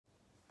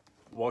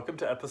Welcome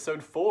to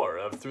episode 4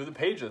 of Through the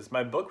Pages,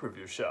 my book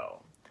review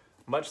show.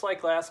 Much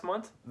like last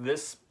month,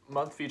 this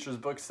month features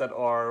books that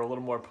are a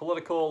little more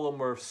political, a little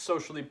more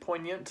socially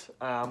poignant.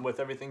 With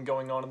everything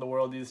going on in the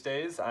world these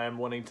days, I'm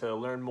wanting to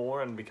learn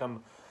more and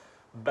become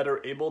better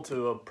able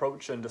to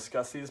approach and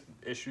discuss these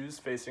issues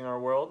facing our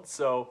world.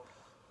 So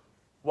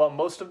while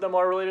most of them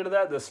are related to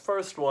that, this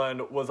first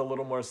one was a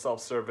little more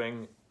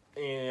self-serving,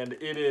 and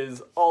it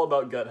is all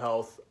about gut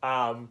health.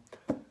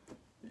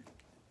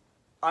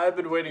 I've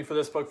been waiting for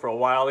this book for a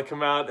while to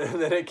come out,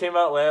 and then it came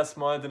out last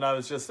month, and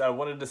I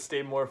wanted to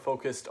stay more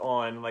focused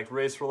on like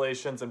race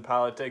relations and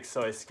politics,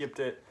 so I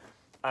skipped it.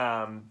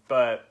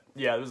 But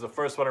yeah, this was the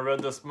first one I read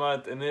this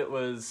month, and it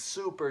was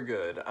super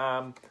good.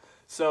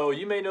 So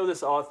you may know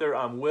this author,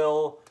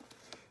 Will.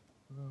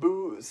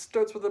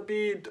 Starts with a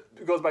B,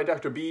 goes by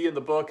Dr. B in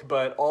the book,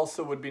 but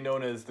also would be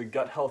known as the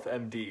Gut Health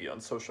MD on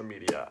social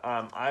media.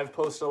 I've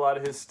posted a lot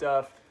of his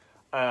stuff,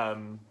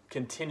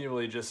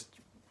 continually just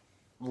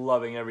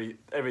loving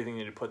everything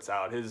that he puts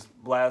out. His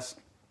last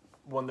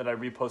one that I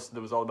reposted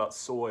that was all about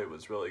soy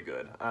was really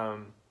good.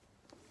 And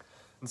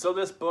so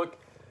this book,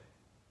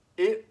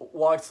 it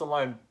walks the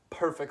line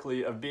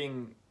perfectly of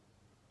being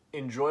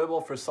enjoyable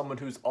for someone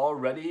who's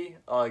already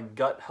a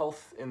gut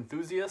health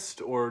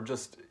enthusiast or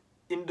just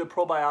into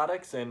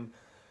probiotics and,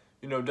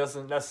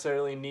 doesn't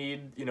necessarily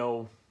need,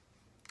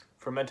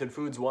 fermented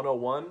foods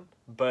 101,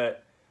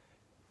 but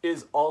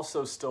is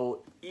also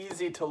still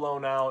easy to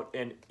loan out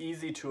and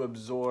easy to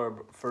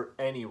absorb for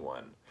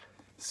anyone.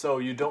 So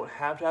you don't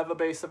have to have a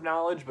base of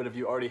knowledge, but if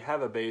you already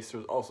have a base,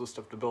 there's also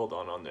stuff to build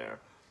on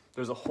there.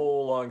 There's a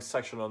whole long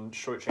section on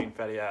short-chain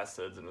fatty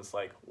acids, and it's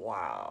like,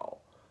 wow,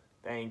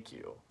 thank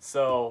you.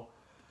 So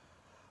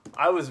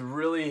I was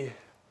really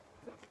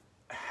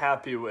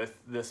happy with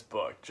this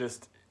book.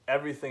 Just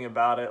everything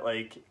about it,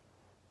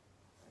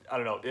 I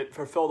don't know, it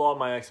fulfilled all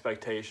my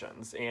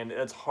expectations, and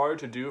it's hard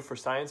to do for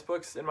science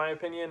books, in my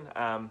opinion.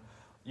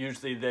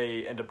 Usually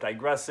they end up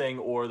digressing,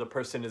 or the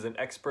person is an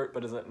expert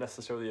but isn't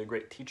necessarily a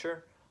great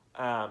teacher.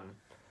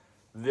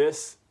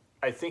 This,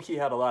 I think he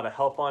had a lot of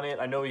help on it.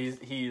 I know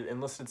he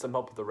enlisted some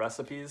help with the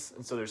recipes,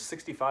 and so there's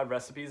 65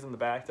 recipes in the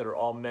back that are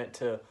all meant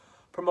to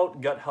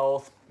promote gut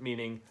health,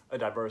 meaning a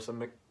diverse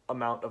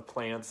amount of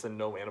plants and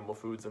no animal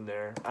foods in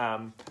there.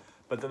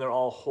 But then they're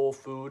all whole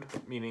food,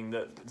 meaning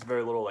that it's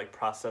very little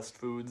processed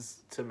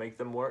foods to make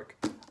them work.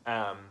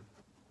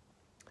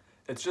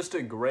 It's just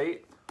a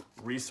great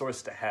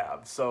resource to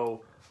have.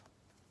 So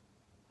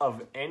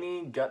of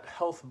any gut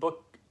health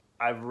book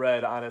I've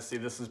read, honestly,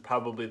 this is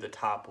probably the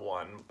top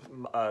one.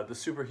 The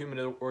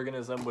Superhuman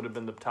Organism would have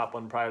been the top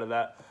one prior to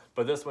that.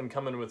 But this one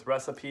coming with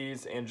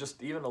recipes and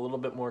just even a little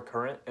bit more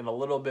current and a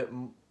little bit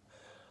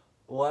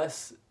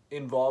less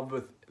involved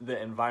with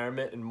the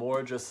environment and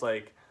more just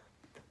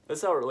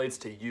that's how it relates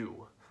to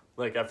you.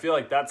 I feel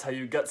like that's how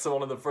you get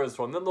someone in the first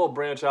one. Then they'll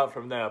branch out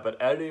from there.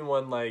 But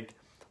anyone, like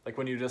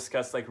when you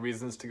discuss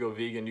reasons to go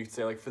vegan, you could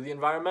say for the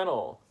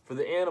environmental, for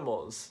the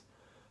animals,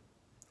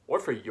 or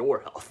for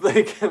your health.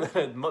 That's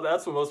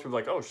what most people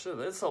are like, oh shit,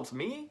 this helps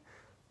me?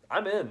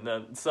 I'm in.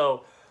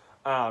 So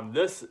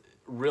this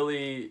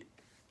really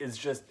is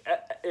just,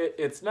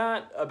 it's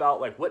not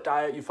about what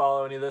diet you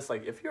follow, any of this.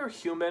 If you're a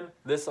human,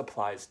 this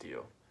applies to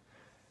you.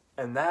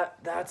 And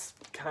that's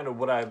kind of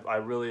what I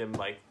really am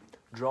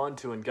drawn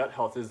to in gut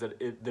health, is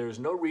that there's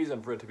no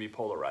reason for it to be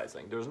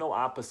polarizing. There's no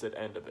opposite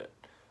end of it.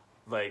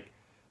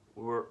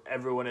 Where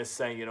everyone is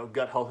saying,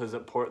 gut health is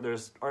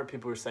important. Aren't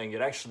people who are saying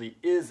it actually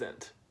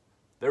isn't.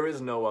 There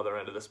is no other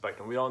end of the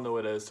spectrum. We all know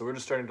it is, so we're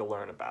just starting to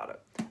learn about it.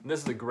 And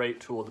this is a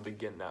great tool to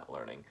begin that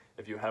learning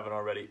if you haven't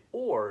already,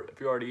 or if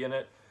you're already in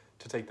it,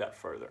 to take that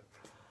further.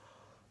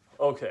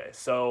 Okay,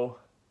 so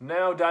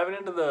now diving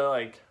into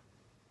the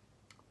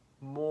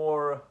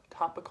more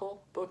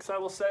topical books, I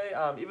will say.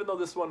 Even though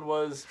this one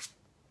was,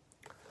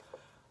 I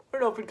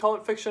don't know if we'd call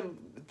it fiction,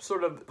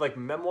 sort of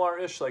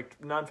memoir-ish,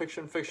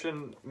 nonfiction,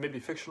 fiction,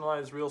 maybe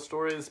fictionalized real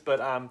stories, but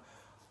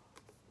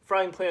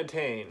Frying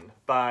Plantain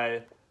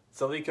by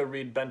Zalika,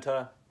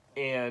 Reid-Benta,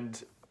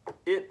 and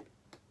it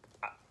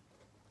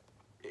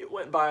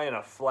went by in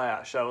a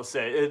flash, I will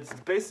say. It's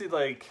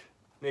basically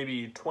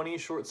maybe 20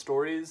 short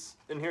stories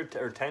in here,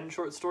 or 10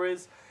 short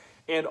stories,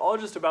 and all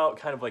just about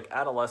kind of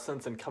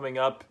adolescence and coming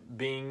up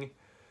being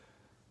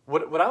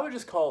what I would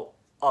just call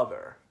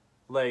other.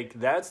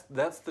 That's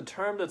the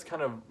term that's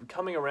kind of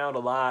coming around a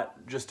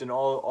lot just in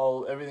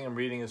everything I'm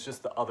reading, is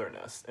just the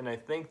otherness. And I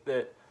think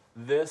that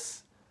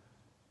this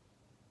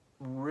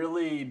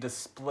really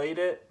displayed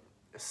it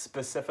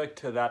specific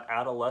to that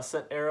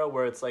adolescent era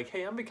where it's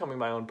hey, I'm becoming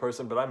my own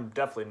person, but I'm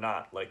definitely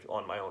not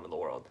on my own in the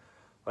world.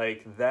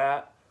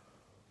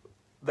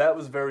 That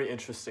was very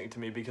interesting to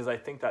me, because I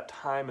think that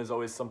time is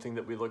always something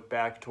that we look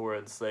back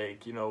towards,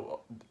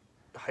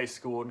 high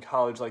school and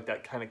college,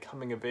 that kind of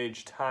coming of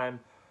age time.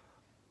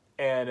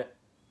 And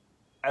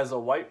as a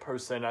white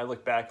person, I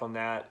look back on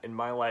that in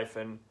my life,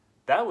 and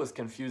that was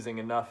confusing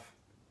enough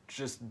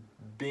just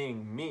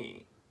being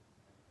me.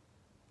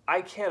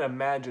 I can't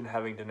imagine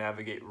having to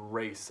navigate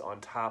race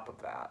on top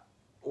of that.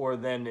 Or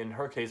then in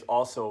her case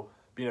also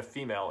being a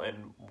female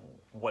and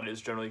what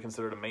is generally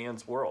considered a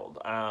man's world.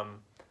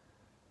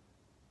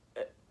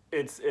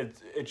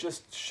 It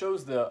just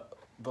shows the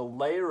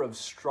layer of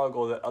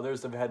struggle that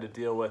others have had to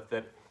deal with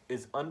that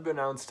is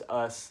unbeknownst to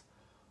us,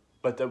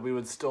 but that we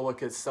would still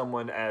look at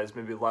someone as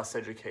maybe less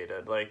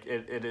educated. Like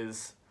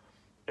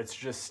it's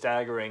just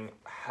staggering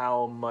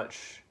how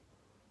much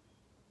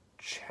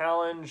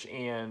challenge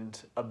and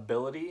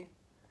ability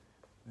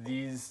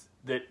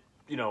that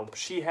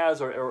she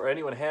has or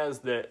anyone has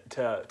that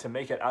to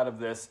make it out of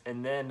this.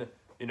 And then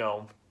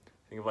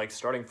think of like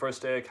starting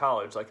first day of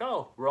college, like,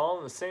 oh, we're all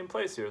in the same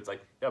place here. It's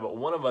like, yeah, but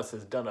one of us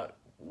has done it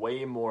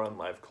way more in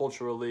life,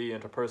 culturally,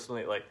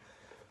 interpersonally, like,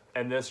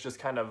 and this just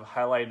kind of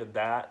highlighted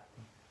that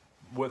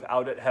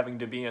without it having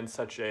to be in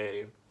such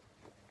a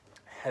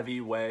heavy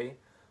way.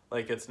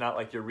 Like, it's not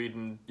like you're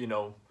reading,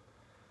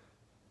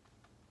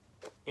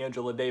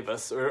 Angela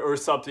Davis or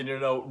something,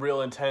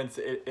 real intense.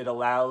 It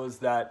allows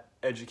that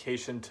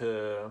education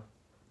to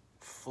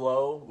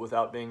flow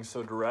without being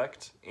so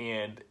direct,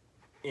 and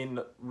in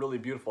really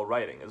beautiful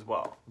writing as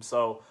well.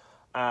 So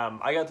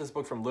I got this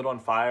book from Lit on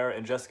Fire,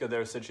 and Jessica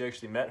there said she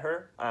actually met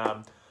her,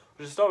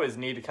 which is always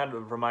neat. It kind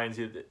of reminds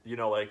you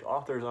that, like,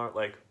 authors aren't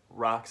like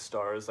rock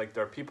stars. Like,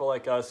 there are people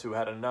like us who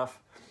had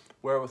enough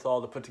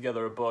wherewithal to put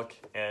together a book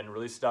and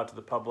release it out to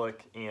the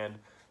public, and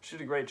she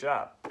did a great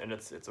job. And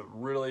it's a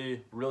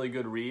really, really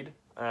good read.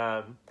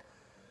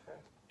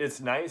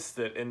 It's nice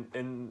that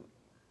in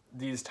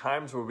these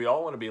times where we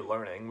all want to be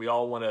learning, we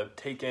all want to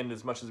take in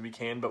as much as we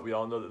can, but we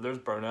all know that there's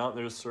burnout, and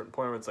there's a certain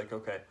point where it's like,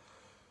 okay,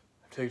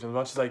 I've taken as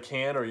much as I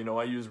can, or,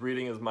 I use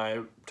reading as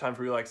my time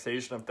for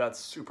relaxation. If that's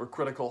super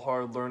critical,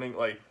 hard learning,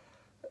 like,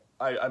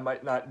 I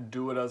might not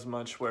do it as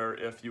much, where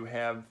if you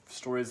have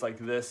stories like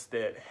this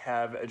that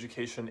have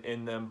education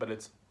in them, but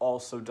it's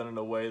also done in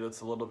a way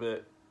that's a little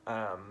bit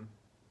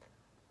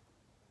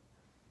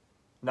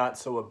not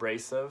so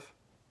abrasive,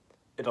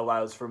 it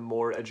allows for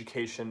more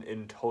education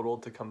in total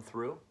to come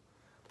through.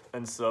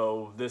 And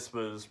so this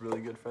was really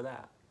good for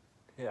that.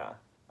 Yeah.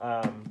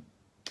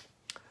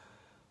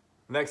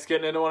 Next,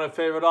 getting into one of my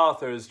favorite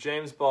authors,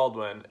 James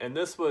Baldwin. And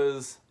this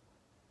was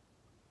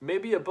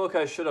maybe a book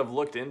I should have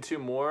looked into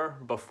more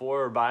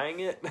before buying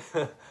it.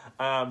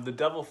 The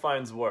Devil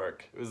Finds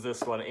Work was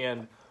this one.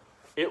 And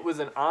it was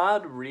an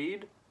odd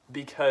read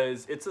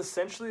because it's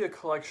essentially a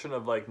collection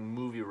of like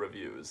movie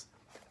reviews.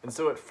 And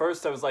so at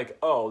first I was like,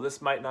 oh,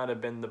 this might not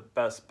have been the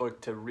best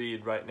book to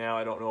read right now.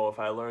 I don't know if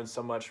I learned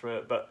so much from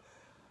it. But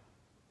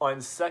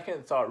on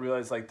second thought,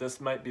 realized like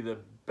this might be the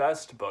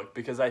best book,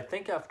 because I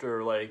think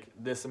after like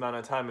this amount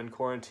of time in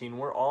quarantine,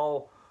 we're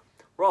all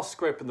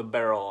scraping the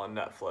barrel on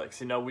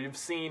Netflix. We've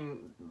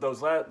seen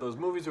those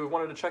movies we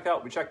wanted to check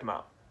out, we checked them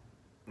out.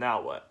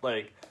 Now what?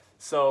 Like,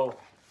 so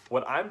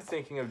what I'm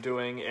thinking of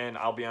doing, and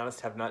I'll be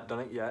honest, have not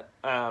done it yet,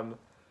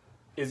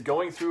 is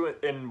going through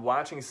it and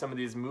watching some of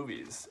these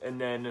movies, and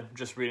then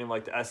just reading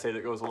like the essay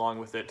that goes along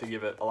with it to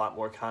give it a lot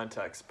more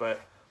context.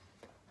 But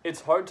it's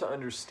hard to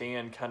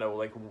understand kind of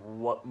like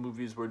what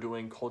movies were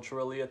doing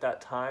culturally at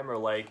that time, or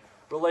like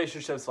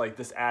relationships, like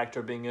this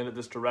actor being in it,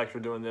 this director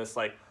doing this.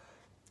 Like,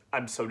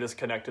 I'm so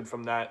disconnected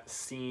from that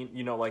scene,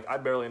 like I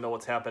barely know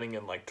what's happening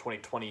in like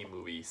 2020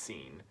 movie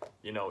scene,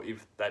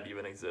 if that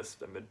even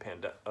exists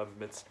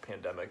amidst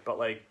pandemic. But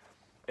like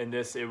in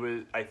this, it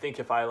was, I think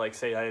if I like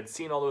say I had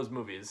seen all those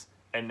movies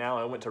and now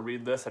I went to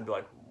read this, I'd be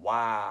like,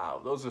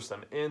 wow, those are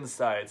some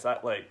insights.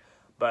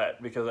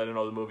 But because I didn't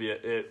know the movie,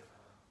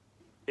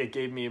 it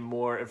gave me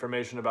more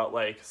information about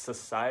like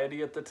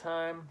society at the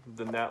time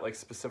than that like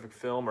specific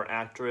film or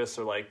actress,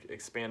 or like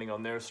expanding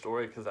on their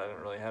story, because I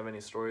didn't really have any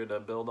story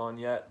to build on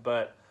yet.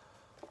 But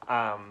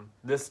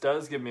this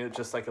does give me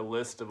just like a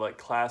list of like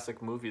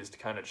classic movies to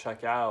kind of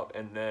check out,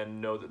 and then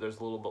know that there's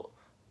a little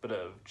bit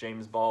of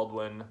James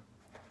Baldwin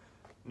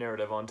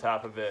narrative on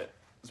top of it.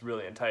 It's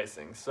really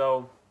enticing.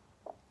 So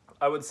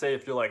I would say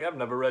if you're like, I've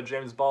never read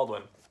James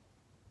Baldwin,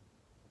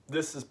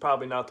 this is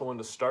probably not the one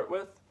to start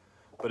with.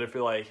 But if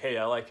you're like, hey,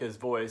 I like his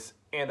voice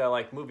and I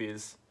like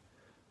movies,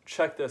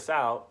 check this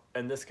out,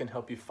 and this can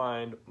help you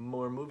find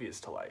more movies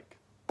to like.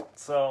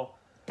 So,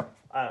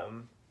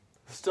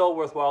 still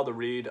worthwhile to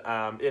read.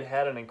 It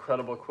had an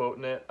incredible quote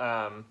in it.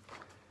 And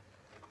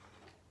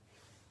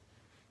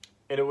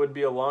it would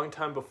be a long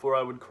time before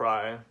I would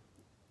cry,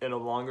 and a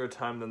longer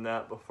time than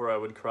that before I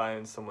would cry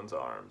in someone's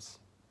arms.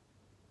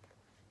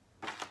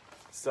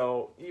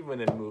 So, even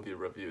in movie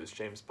reviews,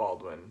 James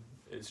Baldwin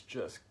is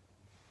just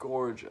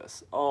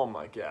gorgeous. Oh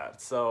my god.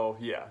 So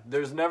yeah,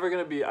 there's never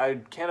gonna be, I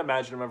can't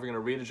imagine I'm ever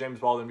gonna read a James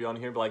Baldwin be on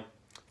here, but like,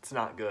 it's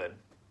not good.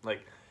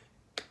 Like,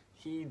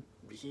 he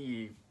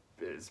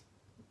is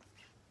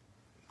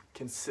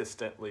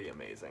consistently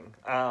amazing.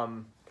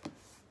 Alright,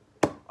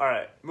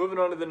 moving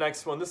on to the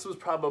next one. This was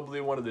probably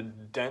one of the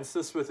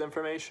densest with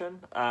information,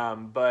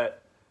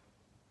 but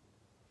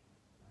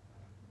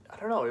I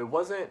don't know, it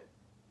wasn't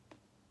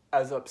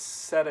as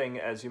upsetting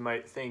as you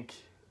might think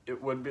it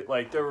would be.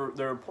 Like, there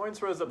were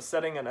points where it was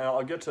upsetting, and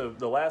I'll get to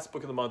the last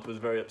book of the month was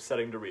very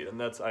upsetting to read, and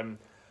that's,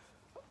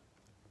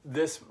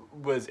 this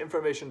was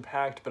information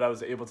packed, but I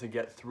was able to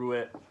get through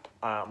it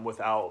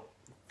without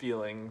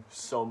feeling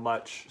so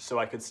much, so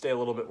I could stay a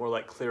little bit more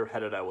like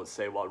clear-headed, I would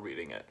say, while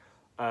reading it.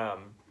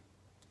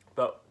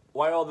 But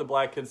why are all the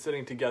black kids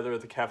sitting together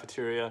at the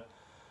cafeteria,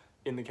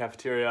 in the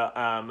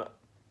cafeteria?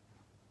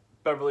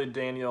 Beverly,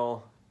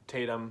 Daniel,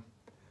 Tatum.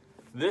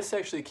 This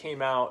actually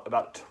came out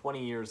about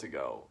 20 years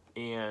ago,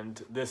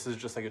 and this is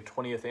just like a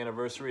 20th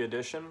anniversary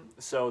edition.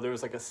 So there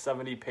was like a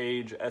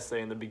 70-page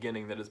essay in the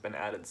beginning that has been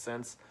added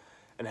since,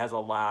 and has a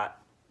lot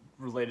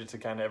related to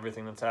kind of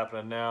everything that's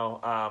happening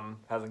now.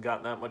 Hasn't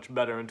gotten that much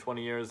better in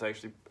 20 years,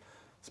 actually,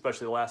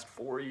 especially the last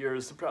 4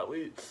 years,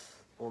 probably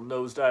a little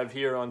nosedive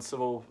here on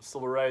civil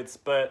rights.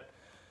 But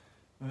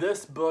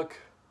this book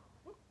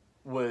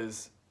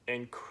was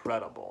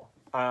incredible.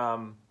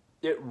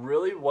 It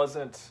really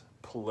wasn't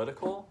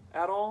political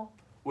at all,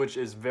 which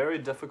is very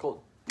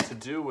difficult to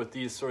do with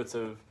these sorts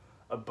of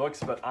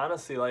books, but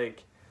honestly,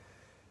 like,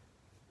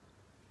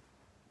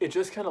 it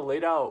just kind of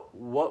laid out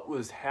what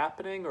was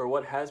happening or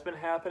what has been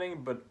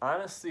happening, but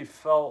honestly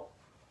felt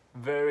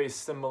very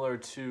similar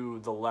to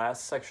the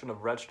last section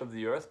of Wretched of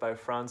the Earth by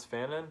Frantz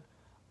Fanon,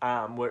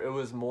 where it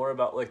was more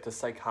about like the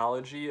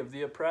psychology of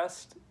the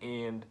oppressed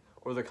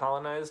or the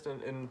colonized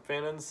in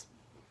Fanon's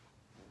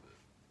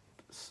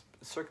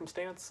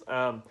circumstance.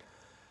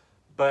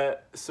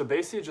 But so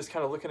basically just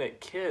kind of looking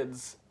at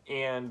kids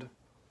and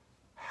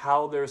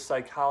how their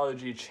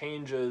psychology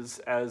changes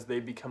as they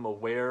become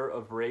aware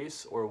of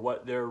race or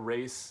what their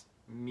race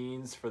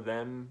means for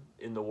them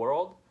in the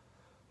world.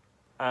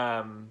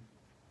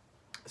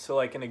 So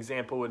like an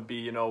example would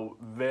be,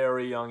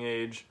 very young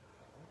age,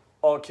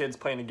 all kids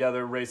playing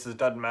together, races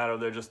doesn't matter,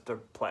 they're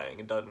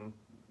playing,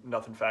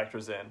 nothing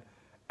factors in.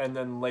 And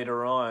then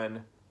later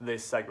on, they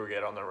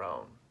segregate on their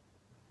own.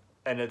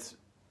 And it's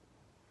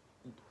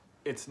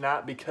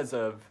not because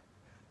of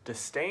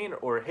disdain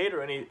or hate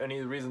or any of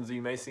the reasons that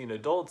you may see in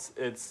adults.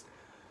 It's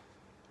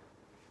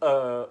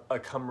a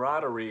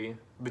camaraderie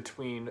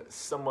between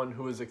someone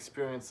who has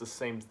experienced the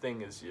same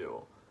thing as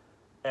you.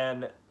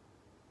 And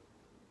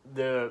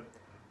the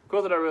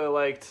quote that I really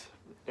liked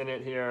in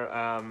it here,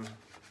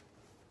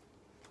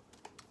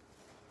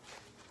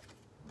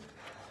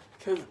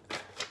 because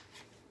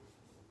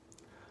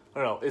I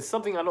don't know, it's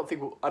something I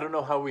don't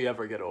know how we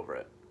ever get over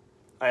it.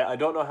 I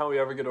don't know how we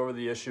ever get over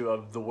the issue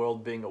of the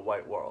world being a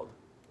white world,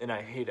 and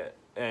I hate it.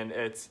 And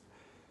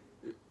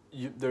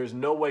there's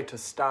no way to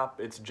stop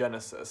its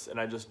genesis, and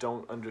I just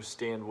don't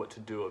understand what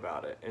to do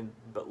about it.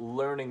 But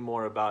learning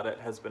more about it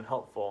has been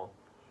helpful.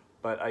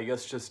 But I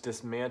guess just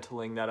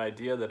dismantling that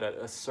idea that at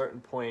a certain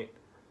point,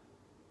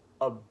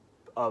 a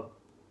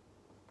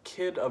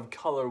kid of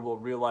color will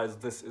realize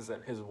this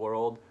isn't his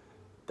world.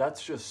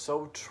 That's just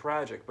so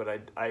tragic, but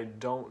I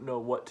don't know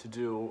what to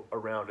do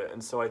around it.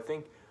 And so I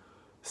think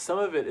some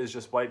of it is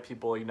just white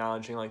people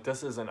acknowledging, like,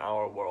 this isn't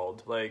our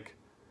world. Like,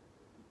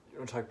 you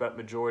don't talk about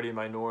majority,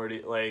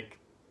 minority, like,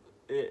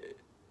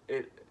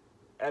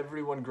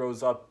 everyone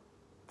grows up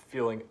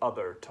feeling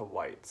other to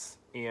whites.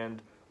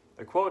 And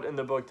a quote in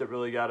the book that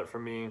really got it for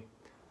me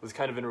was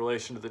kind of in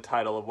relation to the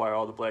title of why are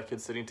all the black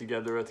kids sitting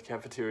together at the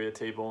cafeteria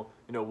table.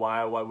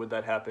 Why would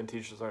that happen?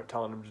 Teachers aren't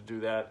telling them to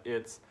do that.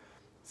 It's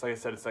like I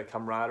said, it's that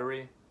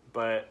camaraderie.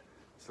 But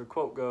so the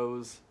quote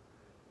goes,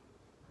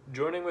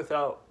 joining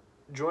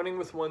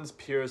with one's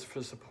peers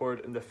for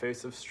support in the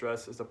face of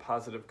stress is a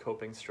positive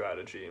coping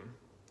strategy.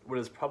 What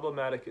is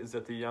problematic is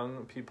that the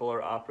young people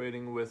are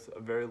operating with a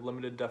very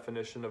limited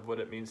definition of what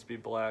it means to be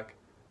black,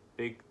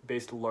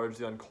 based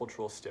largely on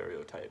cultural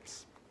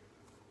stereotypes.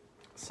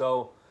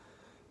 So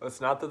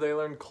it's not that they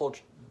learned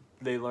culture,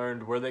 they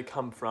learned where they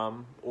come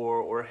from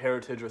or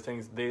heritage or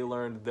things. They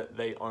learned that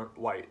they aren't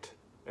white,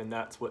 and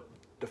that's what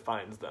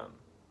defines them,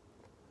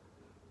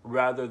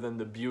 rather than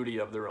the beauty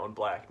of their own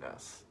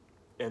blackness.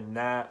 And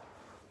that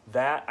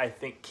I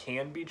think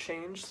can be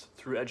changed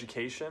through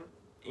education.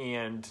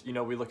 And,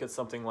 we look at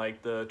something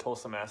like the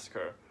Tulsa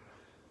Massacre.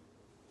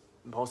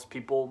 Most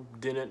people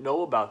didn't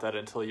know about that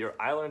until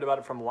I learned about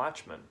it from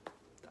Watchmen.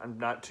 I'm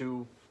not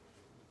too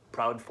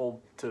proudful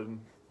to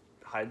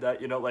hide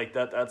that,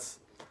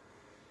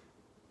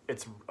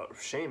 it's a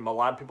shame. A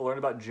lot of people learned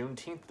about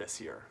Juneteenth this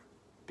year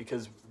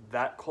because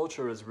that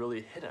culture is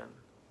really hidden.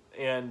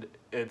 And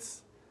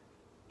it's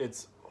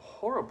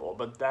horrible,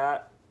 but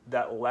that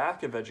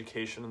lack of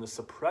education and the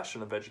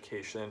suppression of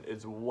education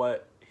is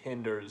what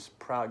hinders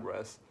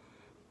progress.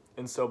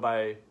 And so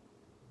by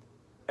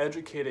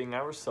educating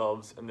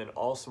ourselves and then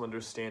also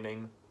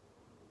understanding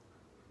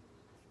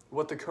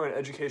what the current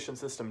education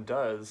system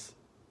does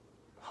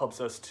helps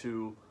us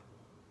to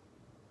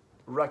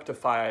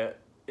rectify it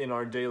in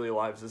our daily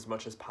lives as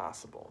much as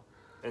possible.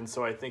 And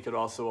so I think it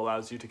also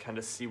allows you to kind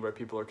of see where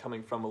people are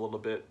coming from a little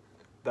bit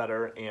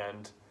better.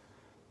 And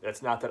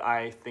it's not that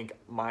I think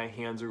my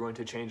hands are going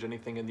to change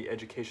anything in the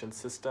education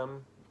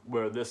system,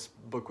 where this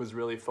book was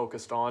really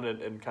focused on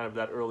and kind of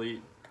that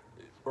early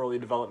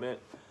development,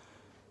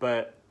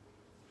 but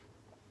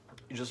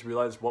you just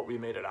realize what we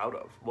made it out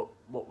of,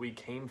 what we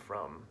came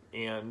from,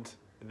 and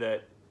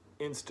that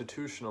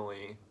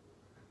institutionally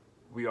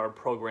we are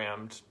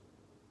programmed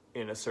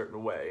in a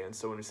certain way. And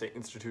so when we say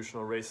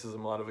institutional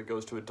racism, a lot of it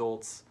goes to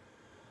adults,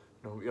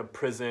 you have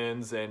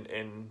prisons and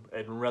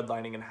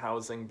redlining and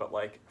housing, but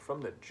like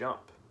from the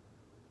jump,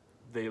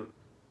 the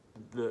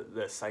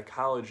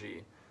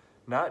psychology,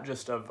 not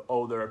just of,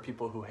 oh, there are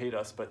people who hate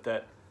us, but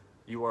that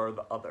you are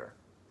the other.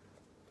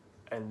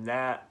 And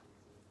that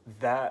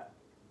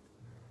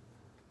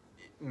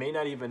may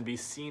not even be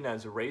seen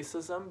as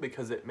racism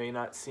because it may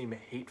not seem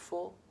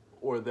hateful,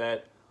 or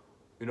that,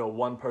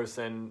 one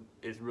person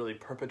is really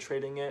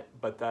perpetrating it,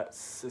 but that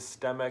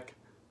systemic,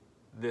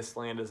 this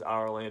land is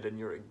our land and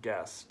you're a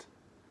guest,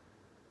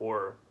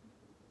 or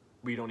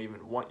we don't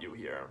even want you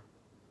here,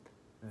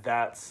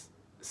 that's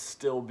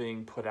still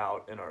being put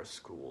out in our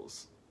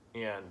schools,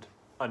 and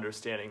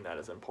understanding that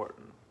is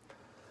important.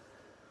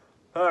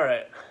 All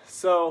right,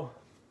 so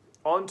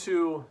on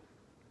to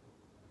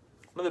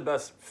one of the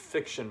best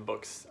fiction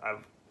books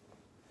I've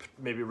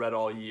maybe read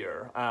all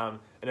year. And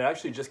it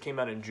actually just came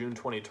out in June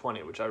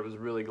 2020, which I was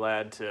really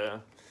glad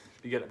to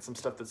be getting some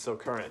stuff that's so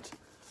current.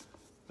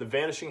 The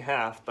Vanishing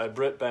Half by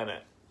Britt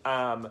Bennett.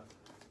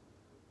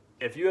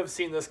 If you have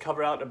seen this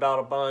cover out and about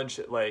a bunch,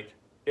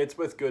 it's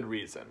with good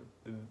reason.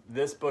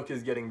 This book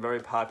is getting very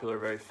popular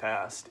very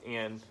fast,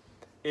 and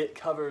it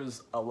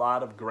covers a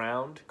lot of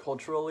ground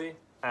culturally.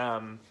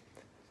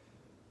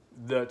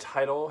 The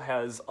title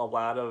has a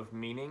lot of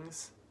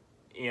meanings,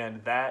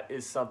 and that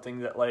is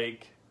something that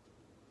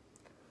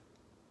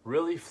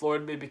really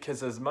floored me,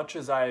 because as much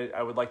as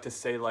I would like to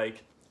say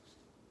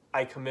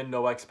I come in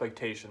no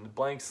expectations,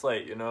 blank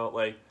slate,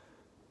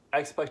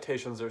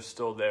 expectations are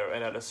still there,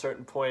 and at a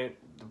certain point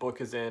the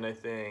book is in, I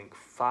think,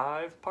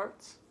 5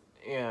 parts,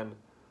 and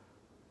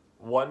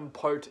one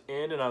part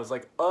in and I was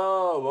like,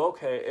 oh,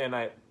 okay, and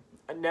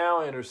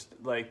now I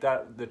understand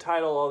that the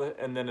title, all that,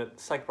 and then the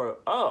second part,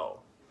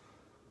 oh,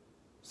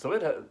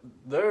 so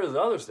there's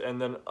others,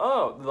 and then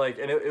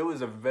and it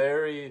was a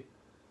very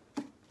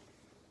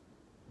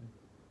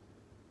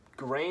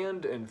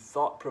grand and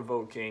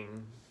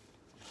thought-provoking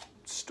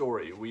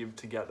story weaved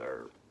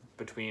together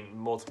between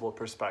multiple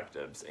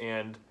perspectives,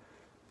 and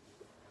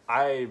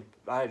I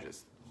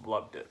just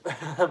loved it.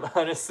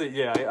 Honestly,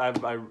 yeah,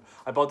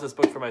 I bought this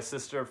book for my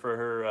sister for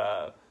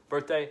her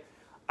birthday.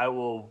 I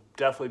will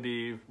definitely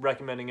be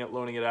recommending it,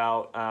 loaning it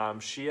out.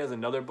 She has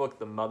another book,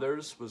 The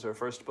Mothers was her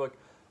first book.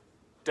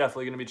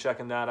 Definitely going to be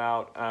checking that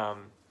out.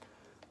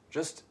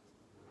 Just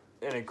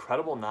an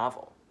incredible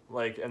novel.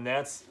 And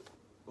that's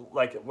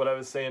what I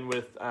was saying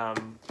with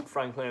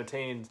Frying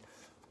Plantain.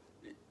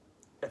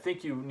 I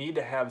think you need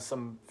to have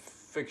some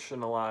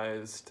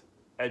fictionalized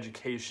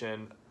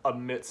education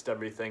amidst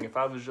everything. If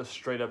I was just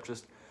straight up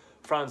just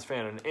Franz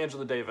Fanon and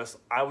Angela Davis,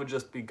 I would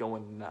just be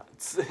going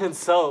nuts. And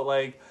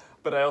so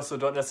but I also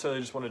don't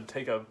necessarily just want to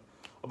take a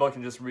book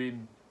and just read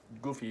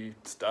goofy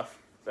stuff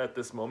at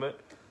this moment.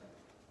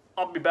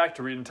 I'll be back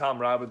to reading Tom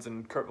Robbins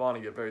and Kurt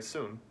Vonnegut very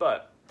soon,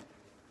 but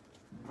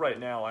right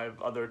now I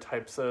have other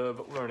types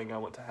of learning I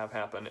want to have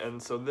happen.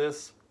 And so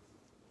this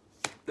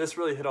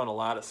really hit on a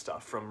lot of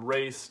stuff, from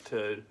race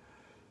to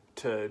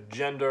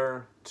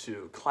gender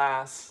to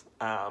class.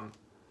 I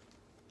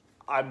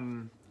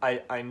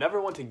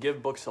never want to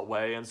give books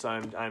away, and so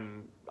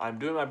I'm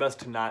doing my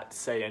best to not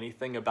say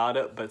anything about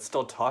it, but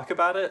still talk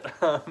about it.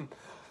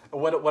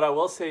 What I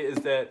will say is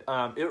that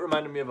it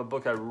reminded me of a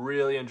book I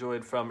really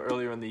enjoyed from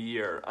earlier in the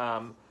year,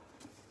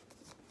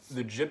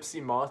 The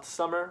Gypsy Moth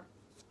Summer.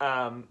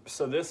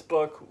 So this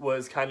book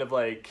was kind of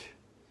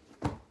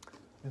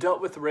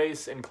dealt with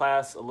race and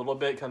class a little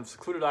bit, kind of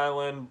secluded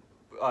island,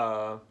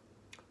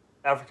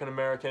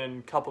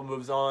 African-American couple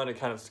moves on, it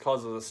kind of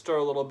causes a stir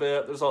a little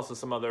bit. There's also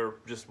some other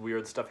just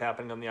weird stuff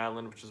happening on the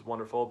island, which is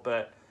wonderful,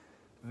 but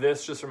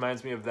this just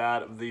reminds me of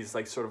that, of these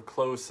sort of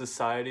closed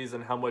societies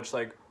and how much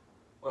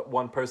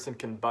one person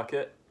can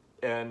bucket,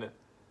 and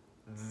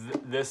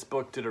this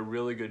book did a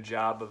really good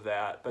job of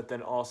that. But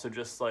then also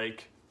just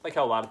like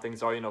how a lot of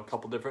things are, a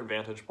couple different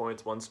vantage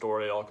points, one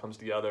story, it all comes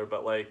together,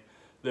 but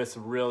this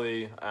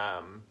really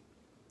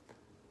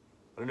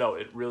I don't know,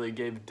 it really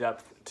gave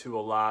depth to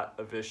a lot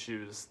of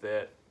issues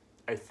that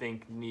I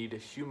think need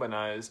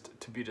humanized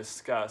to be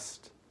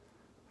discussed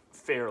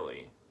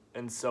fairly.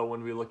 And so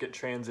when we look at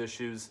trans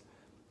issues,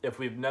 if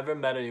we've never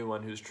met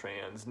anyone who's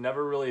trans,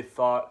 never really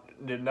thought,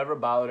 it never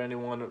bothered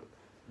anyone,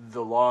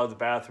 the law, the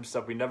bathroom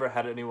stuff, we never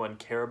had anyone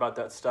care about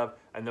that stuff,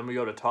 and then we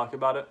go to talk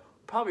about it,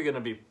 we're probably going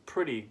to be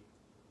pretty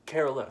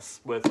careless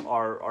with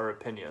our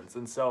opinions.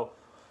 And so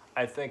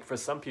I think for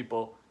some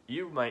people,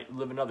 you might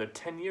live another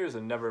 10 years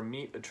and never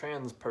meet a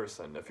trans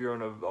person if you're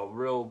in a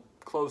real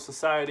closed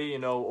society,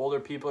 older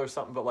people or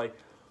something, but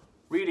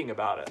reading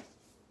about it,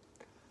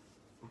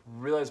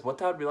 realize what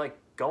that would be like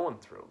going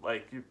through.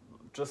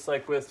 Just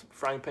like with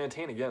Frying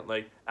Plantain again,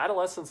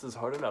 adolescence is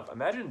hard enough.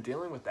 Imagine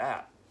dealing with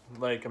that.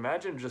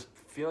 Imagine just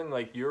feeling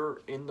like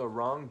you're in the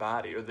wrong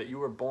body, or that you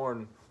were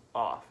born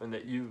off, and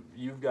that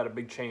you've got a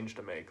big change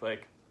to make.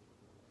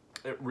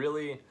 It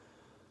really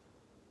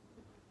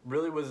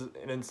was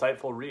an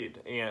insightful read,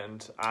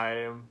 and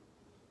I'm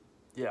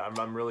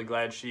really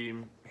glad she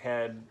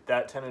had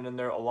that tenet in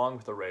there, along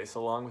with the race,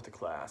 along with the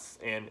class,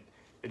 and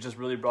it just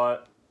really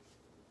brought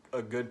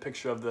a good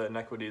picture of the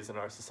inequities in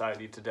our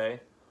society today,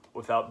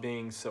 without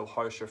being so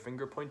harsh or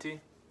finger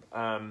pointy,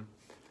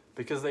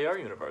 because they are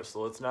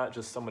universal. It's not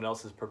just someone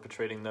else is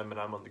perpetrating them and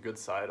I'm on the good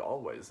side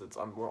always.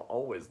 We're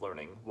always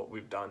learning what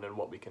we've done and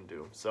what we can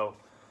do. So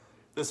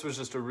this was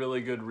just a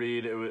really good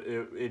read.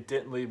 It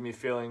didn't leave me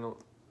feeling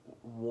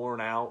worn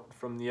out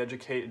from the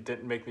educate. It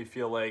didn't make me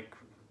feel like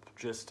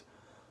just,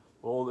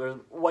 well, there's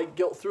white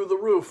guilt through the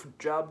roof,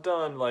 job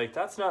done. Like,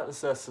 that's not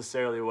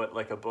necessarily what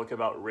like a book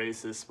about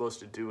race is supposed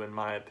to do, in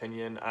my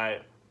opinion.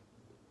 I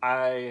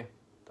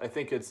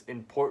think it's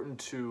important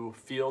to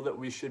feel that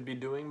we should be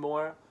doing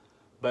more,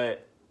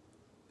 but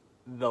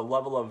the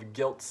level of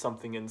guilt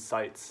something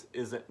incites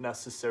isn't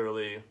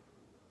necessarily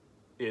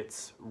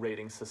its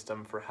rating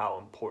system for how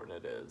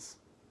important it is.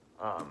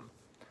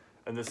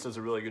 And this does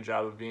a really good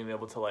job of being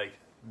able to like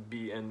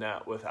be in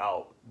that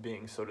without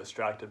being so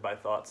distracted by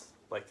thoughts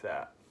like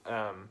that.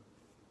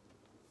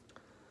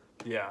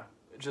 Yeah,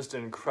 just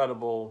an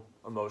incredible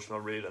emotional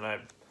read, and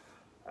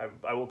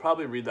I will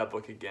probably read that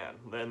book again,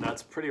 and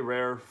that's pretty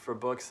rare for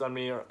books on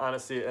me,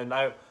 honestly, and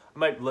I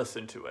might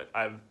listen to it.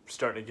 I'm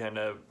starting again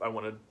I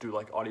want to do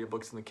like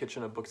audiobooks in the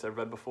kitchen of books I've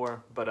read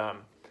before, but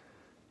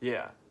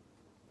yeah,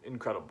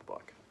 incredible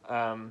book.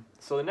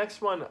 So the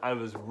next one I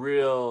was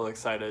real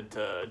excited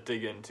to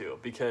dig into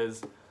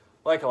because,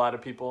 like a lot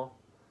of people,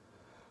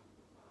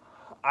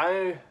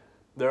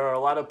 there are a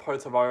lot of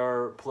parts of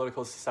our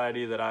political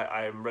society that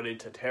I'm ready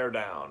to tear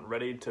down,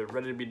 ready to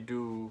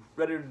do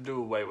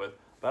away with,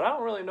 but I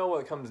don't really know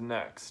what comes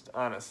next,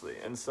 honestly.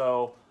 And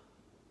so,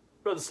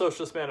 read the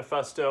Socialist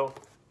Manifesto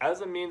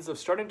as a means of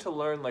starting to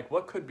learn like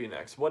what could be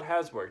next, what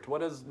has worked,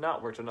 what has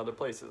not worked in other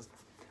places.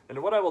 And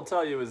what I will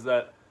tell you is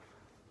that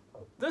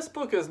this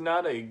book is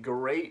not a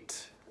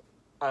great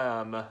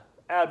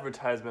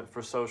advertisement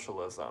for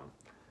socialism.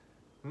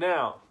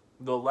 Now,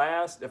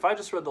 if I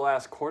just read the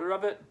last quarter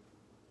of it,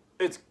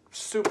 it's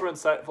super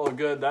insightful,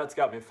 good, that's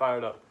got me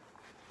fired up.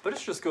 But it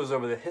just goes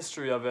over the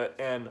history of it,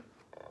 and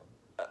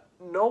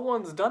no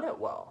one's done it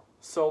well.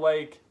 So,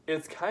 like,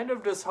 it's kind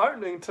of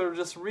disheartening to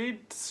just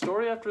read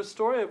story after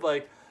story of,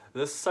 like,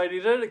 this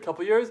society did it a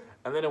couple years,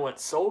 and then it went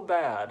so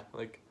bad.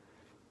 Like,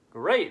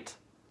 great.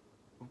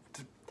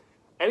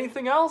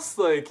 Anything else?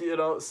 Like, you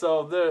know,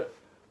 so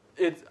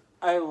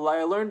I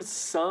learned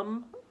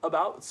some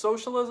about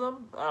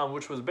socialism,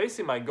 which was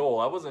basically my goal.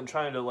 I wasn't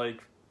trying to,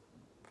 like,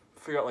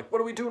 figure out, like, what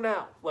do we do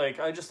now? Like,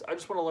 I just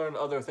want to learn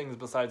other things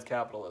besides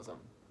capitalism.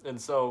 And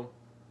so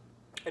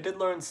I did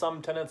learn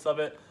some tenets of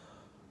it.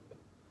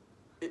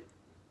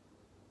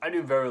 I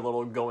knew very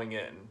little going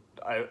in,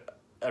 I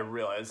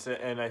realized,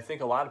 and I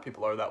think a lot of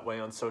people are that way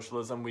on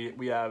socialism.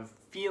 We have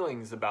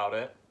feelings about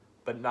it,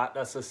 but not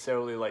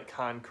necessarily like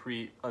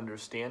concrete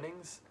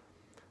understandings.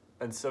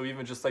 And so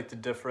even just like the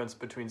difference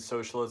between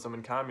socialism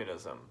and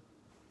communism,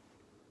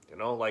 you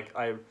know, like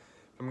if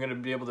I'm going to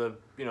be able to,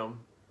 you know,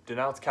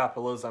 denounce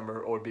capitalism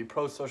or be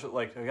pro-social,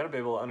 like I got to be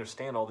able to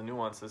understand all the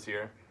nuances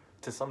here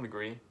to some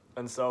degree.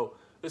 And so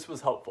this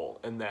was helpful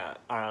in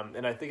that.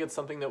 And I think it's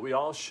something that we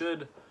all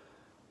should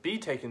be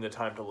taking the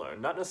time to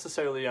learn. Not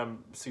necessarily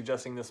I'm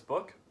suggesting this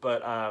book,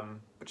 but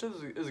which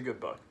is a good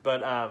book.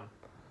 But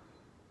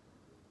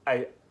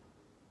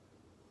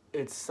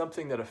it's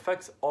something that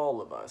affects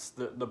all of us,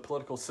 the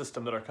political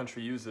system that our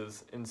country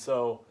uses. And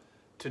so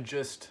to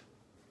just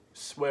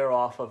swear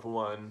off of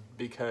one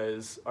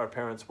because our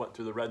parents went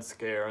through the Red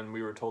Scare and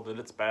we were told that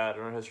it's bad,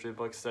 and our history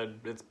books said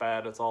it's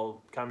bad, it's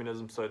all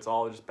communism, so it's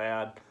all just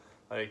bad.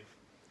 Like,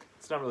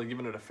 it's not really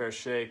giving it a fair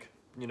shake,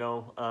 you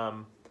know.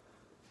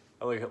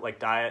 I look at like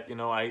diet, you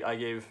know, I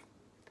gave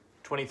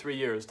 23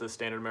 years to the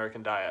standard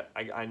American diet.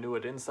 I knew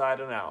it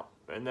inside and out,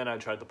 and then I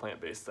tried the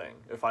plant-based thing.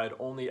 If I had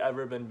only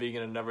ever been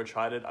vegan and never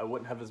tried it, I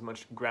wouldn't have as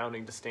much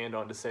grounding to stand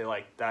on to say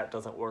like that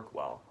doesn't work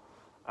well.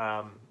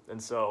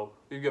 And so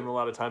we've given a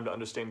lot of time to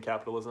understand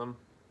capitalism.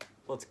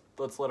 Let's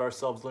let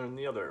ourselves learn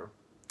the other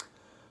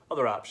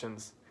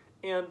options.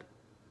 And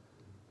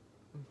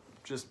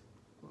just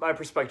my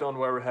perspective on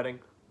where we're heading,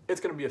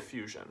 it's going to be a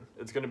fusion.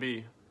 It's going to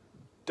be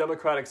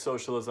democratic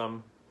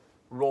socialism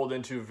rolled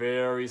into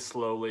very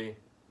slowly.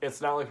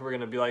 It's not like we're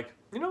going to be like,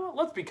 you know what,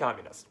 let's be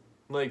communist.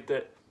 Like,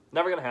 that,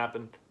 never going to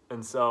happen.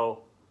 And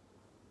so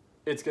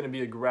it's going to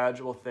be a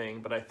gradual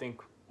thing, but I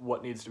think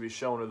what needs to be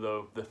shown are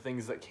the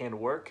things that can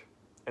work.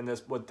 And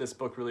what this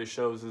book really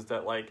shows is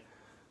that, like,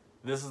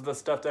 this is the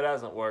stuff that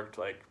hasn't worked.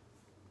 Like,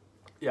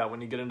 yeah, when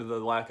you get into the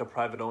lack of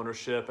private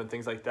ownership and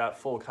things like that,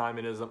 full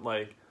communism,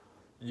 like,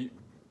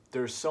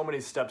 there's so many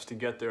steps to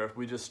get there. If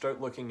we just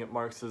start looking at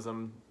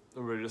Marxism,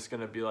 we're just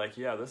going to be like,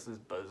 yeah, this is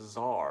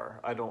bizarre.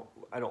 I don't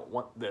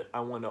want that.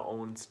 I want to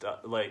own stuff.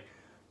 Like,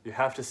 you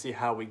have to see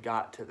how we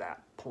got to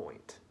that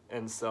point.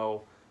 And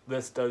so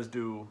this does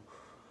do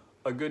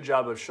a good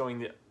job of showing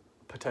the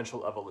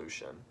potential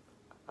evolution.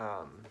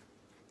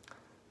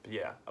 But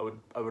yeah, I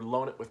would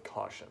loan it with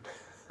caution.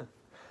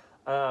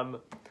 So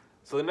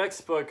the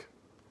next book,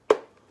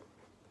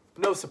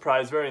 no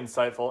surprise, very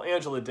insightful.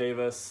 Angela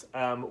Davis,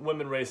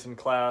 Women, Race, and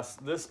Class.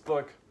 This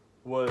book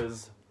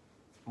was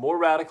more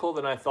radical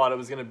than I thought it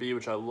was going to be,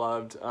 which I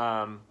loved.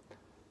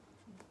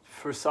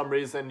 for some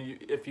reason,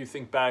 if you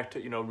think back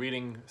to,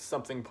 reading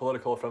something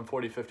political from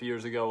 40, 50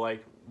 years ago,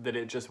 like, that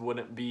it just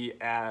wouldn't be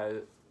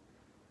as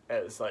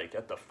like,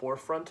 at the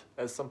forefront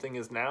as something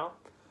is now.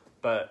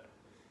 But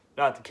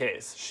not the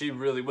case. She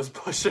really was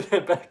pushing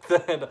it back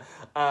then.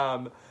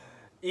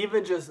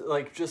 Even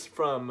just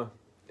from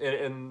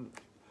in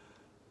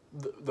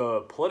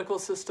the political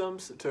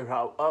systems to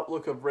how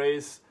outlook of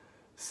race,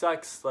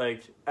 sex,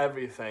 like,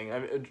 everything. I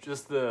mean,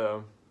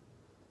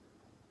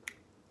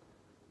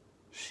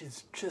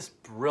 she's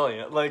just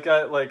brilliant. Look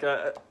at the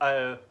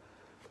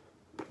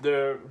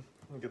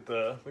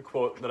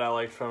quote that I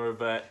liked from her,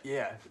 but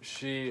yeah,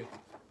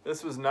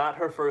 this was not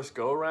her first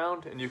go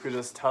around, and you could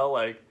just tell,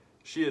 like,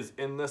 she is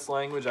in this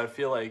language. I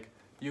feel like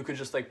you could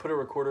just, like, put a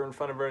recorder in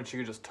front of her and she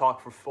could just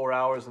talk for 4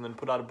 hours and then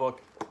put out a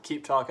book,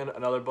 keep talking,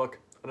 another book,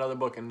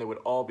 and they would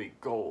all be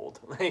gold.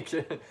 Like,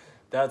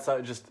 that's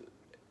how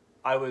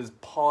I was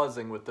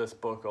pausing with this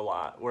book a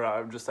lot, where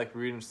I'm just, like,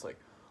 reading, just like,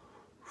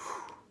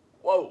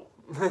 whoa.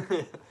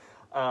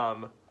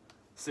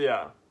 So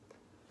yeah,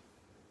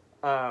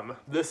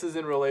 this is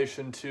in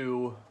relation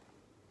to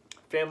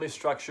family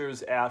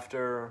structures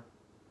after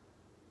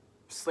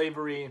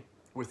slavery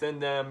within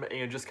them,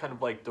 and just kind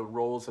of like the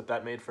roles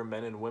that made for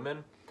men and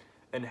women,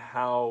 and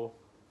how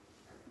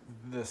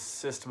the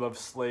system of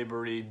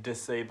slavery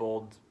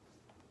disabled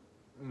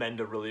men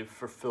to really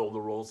fulfill the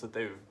roles that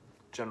they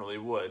generally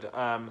would.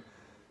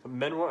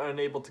 Men were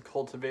unable to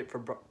cultivate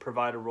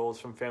provider roles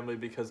from family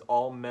because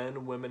all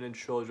men, women, and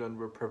children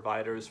were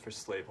providers for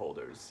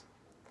slaveholders.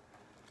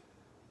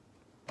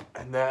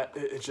 And that,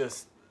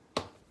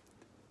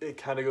 it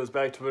kind of goes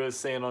back to what I was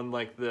saying on,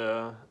 like,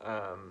 the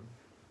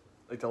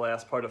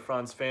last part of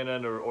Franz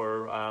Fanon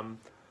or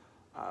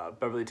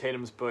Beverly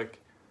Tatum's book,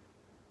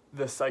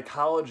 the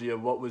psychology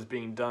of what was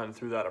being done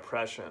through that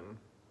oppression.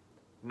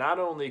 Not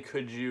only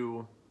could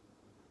you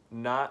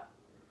not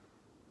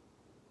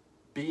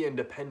be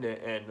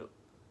independent and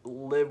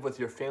live with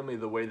your family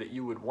the way that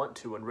you would want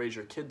to and raise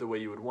your kid the way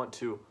you would want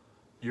to,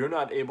 you're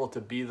not able to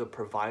be the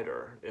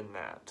provider in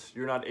that.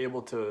 You're not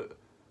able to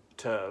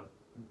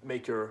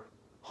make your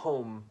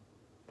home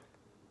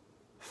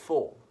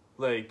full.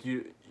 Like,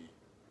 you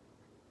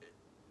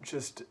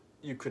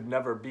could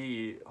never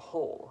be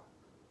whole.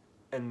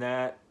 And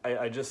that,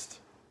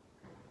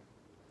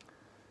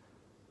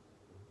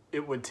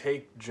 it would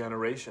take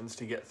generations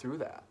to get through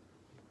that.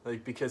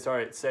 Like, because, all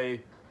right,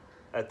 say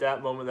at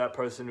that moment, that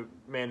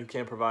man who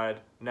can't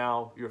provide,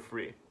 now you're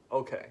free.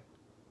 Okay.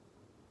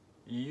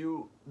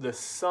 The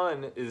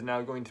son is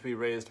now going to be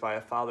raised by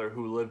a father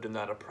who lived in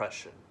that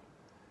oppression.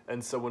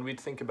 And so when we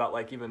think about,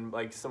 like, even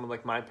like someone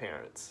like my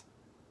parents,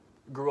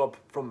 grew up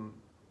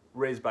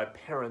raised by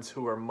parents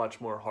who are much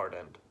more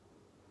hardened.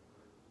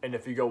 And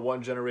if you go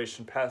one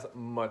generation past,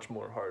 much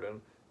more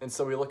hardened. And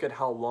so we look at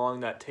how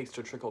long that takes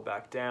to trickle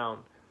back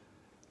down.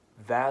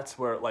 That's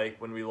where, like,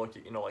 when we look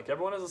at, like,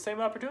 everyone has the same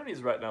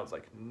opportunities right now. It's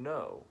like,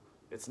 no,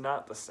 it's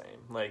not the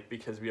same. Like,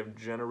 because we have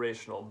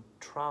generational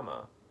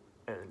trauma,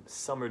 and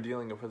some are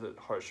dealing with it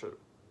harsher,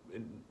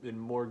 in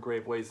more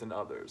grave ways than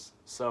others.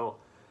 So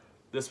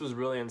this was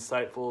really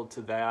insightful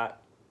to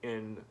that,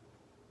 and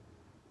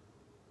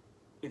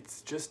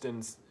it's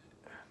just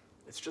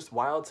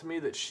wild to me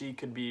that she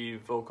could be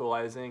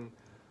vocalizing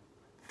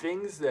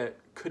things that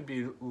could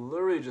be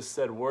literally just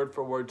said word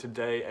for word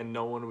today, and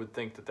no one would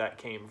think that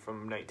came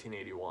from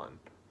 1981.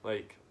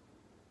 Like,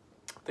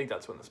 I think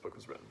that's when this book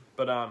was written.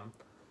 But,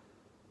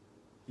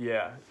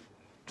 yeah,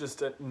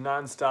 just a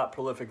nonstop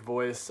prolific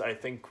voice. I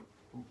think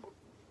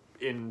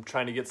in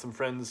trying to get some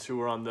friends who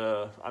were on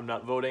the I'm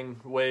not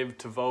voting wave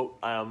to vote,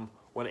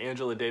 when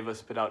Angela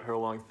Davis put out her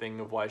long thing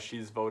of why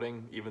she's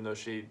voting, even though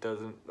she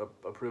doesn't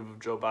approve of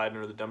Joe Biden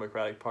or the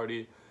Democratic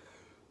Party,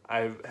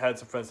 I've had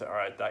some friends say, all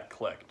right, that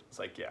clicked. It's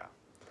like, yeah.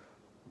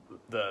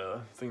 The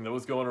thing that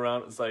was going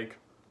around is like,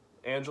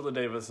 Angela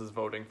Davis is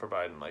voting for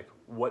Biden. Like,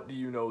 what do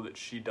you know that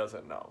she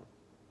doesn't know?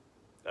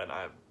 And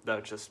I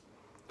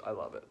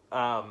love it.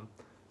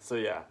 So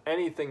yeah,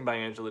 anything by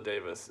Angela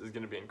Davis is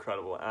going to be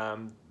incredible.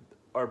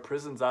 Are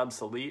Prisons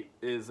Obsolete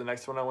is the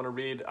next one I want to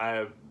read. I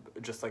have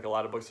just, like, a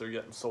lot of books that are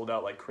getting sold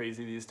out like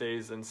crazy these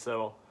days, and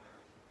so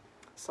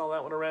I saw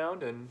that one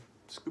around and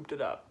scooped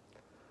it up.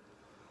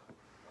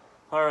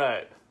 All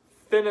right,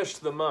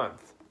 finished the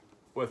month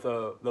with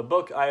the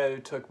book I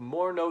took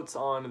more notes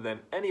on than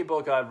any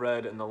book I've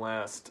read in the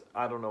last,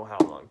 I don't know how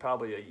long,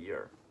 probably a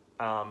year.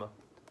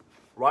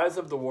 Rise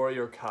of the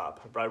Warrior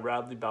Cop by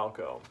Radley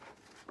Balko.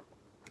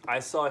 I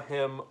saw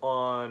him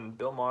on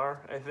Bill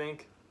Maher, I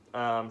think,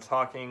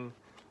 talking,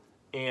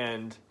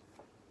 and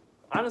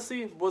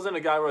honestly, wasn't a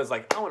guy where I was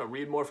like, I want to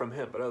read more from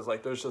him, but I was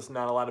like, there's just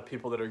not a lot of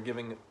people that are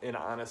giving an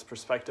honest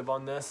perspective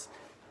on this,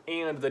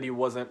 and that he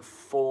wasn't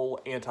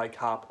full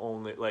anti-cop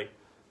only. Like,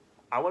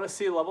 I want to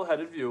see a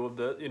level-headed view of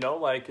the,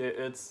 like,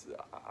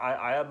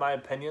 I have my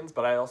opinions,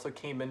 but I also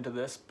came into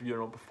this,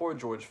 before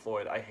George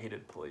Floyd, I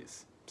hated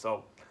police.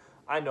 So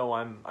I know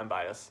I'm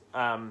biased.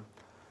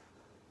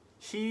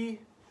 He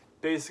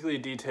basically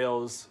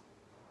details,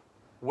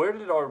 where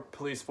did our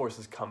police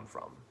forces come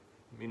from?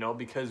 you know,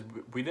 because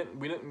we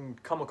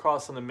didn't come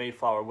across on the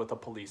Mayflower with a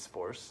police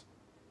force.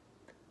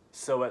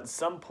 So at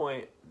some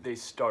point they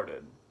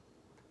started,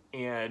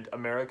 and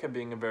America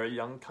being a very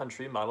young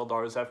country modeled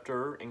ours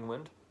after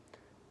England,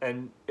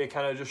 and it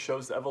kind of just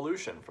shows the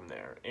evolution from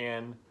there.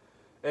 And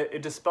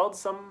it dispelled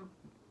some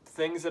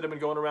things that have been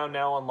going around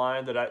now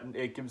online that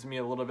it gives me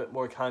a little bit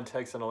more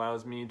context and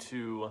allows me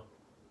to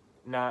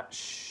not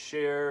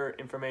share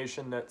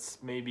information that's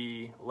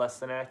maybe less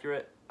than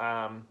accurate,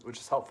 which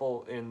is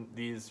helpful in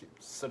these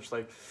such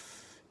like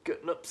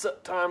getting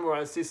upset time where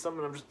I see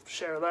something and I'm just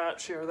share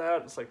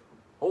that. It's like,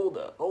 hold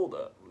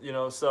up, you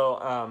know.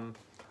 So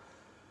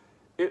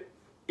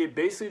it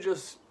basically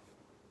just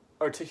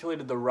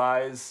articulated the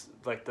rise,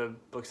 like the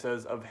book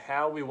says, of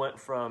how we went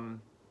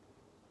from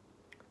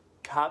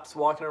cops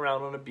walking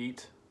around on a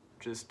beat,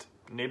 just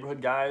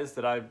neighborhood guys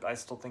that I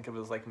still think of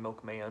as like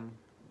milkman,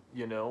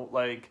 you know,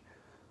 like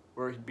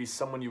where he'd be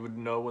someone you would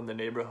know in the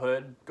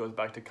neighborhood. Goes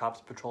back to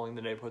cops patrolling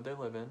the neighborhood they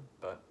live in,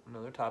 but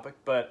another topic.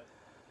 But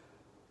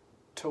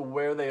to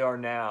where they are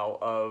now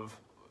of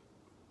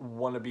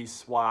wannabe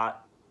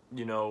SWAT,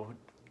 you know,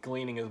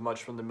 gleaning as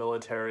much from the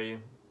military,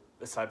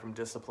 aside from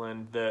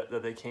discipline,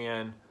 that they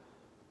can.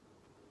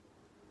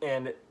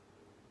 And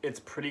it's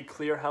pretty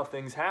clear how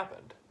things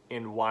happened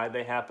and why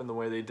they happened the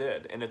way they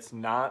did. And it's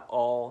not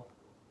all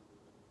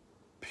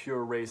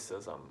pure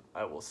racism,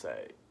 I will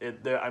say.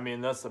 I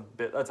mean, that's a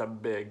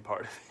big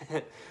part of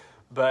it.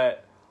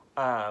 But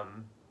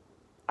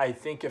I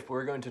think if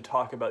we're going to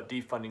talk about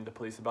defunding the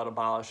police, about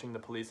abolishing the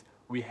police,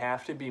 we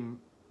have to be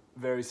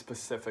very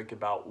specific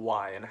about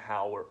why and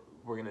how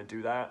we're going to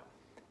do that.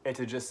 And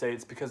to just say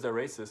it's because they're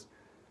racist,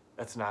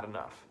 that's not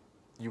enough.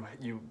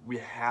 We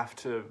have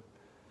to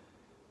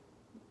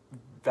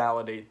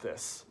validate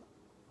this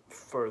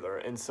further.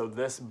 And so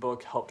this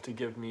book helped to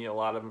give me a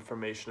lot of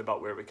information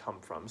about where we come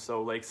from.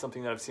 So like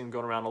something that I've seen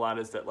going around a lot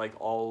is that like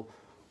all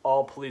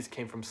police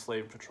came from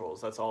slave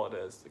patrols. That's all it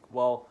is. Like,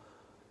 well,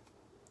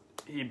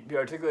 he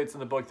articulates in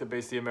the book that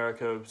basically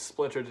America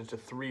splintered into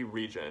 3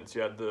 regions.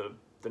 You had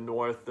the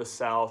North, the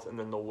South, and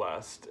then the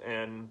West.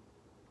 And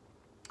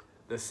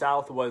the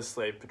South was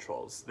slave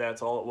patrols.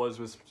 That's all it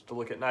was to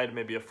look at night,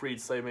 maybe a freed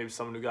slave, maybe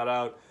someone who got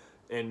out,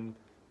 and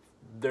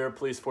their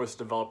police force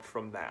developed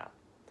from that.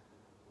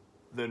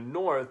 The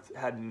North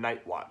had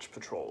night watch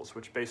patrols,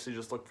 which basically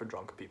just looked for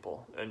drunk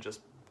people and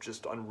just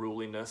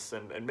unruliness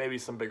and maybe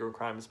some bigger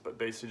crimes, but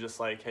basically just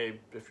like, hey,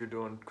 if you're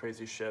doing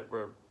crazy shit,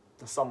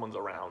 someone's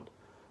around.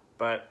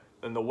 But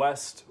then the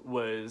West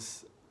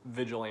was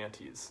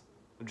vigilantes,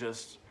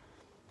 just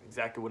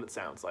exactly what it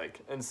sounds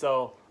like. And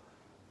so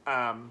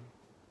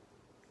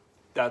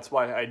that's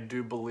why I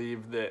do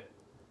believe that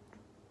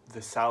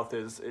the South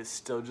is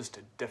still just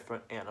a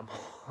different animal.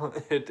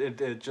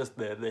 it just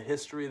the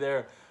history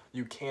there,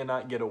 you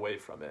cannot get away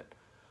from it.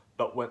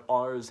 But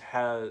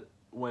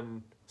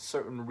when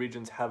certain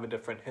regions have a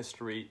different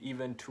history,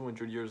 even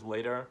 200 years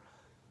later,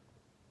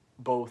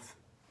 both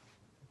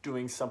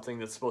doing something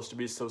that's supposed to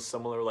be so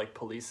similar, like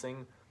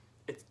policing,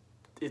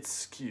 it's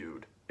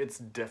skewed. It's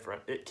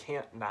different. It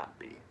can't not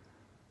be.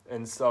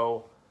 And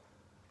so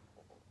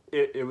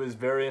it was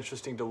very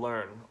interesting to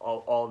learn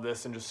all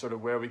this and just sort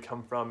of where we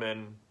come from,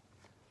 and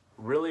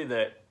really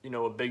that, you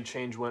know, a big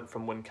change went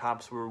from when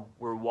cops were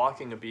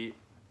walking a beat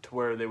to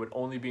where they would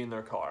only be in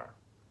their car.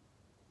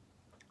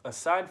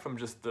 Aside from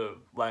just the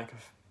lack of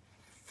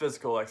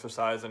physical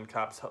exercise and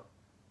cops,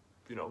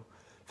 you know,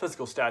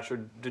 physical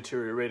stature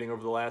deteriorating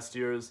over the last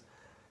years,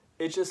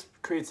 it just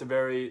creates a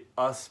very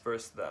us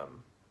versus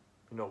them.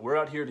 You know, we're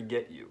out here to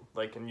get you.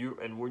 Like,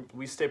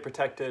 we stay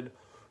protected,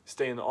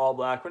 stay in the all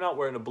black. We're not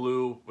wearing a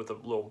blue with a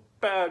little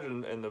badge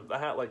and the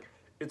hat. Like,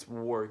 it's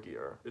war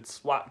gear. It's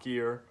SWAT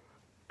gear.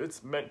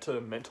 It's meant to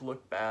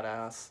look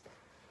badass.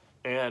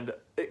 And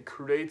it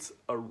creates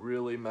a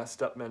really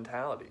messed up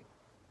mentality.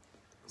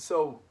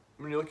 So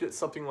when you look at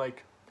something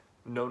like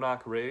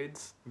no-knock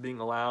raids being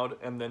allowed,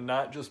 and then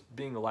not just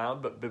being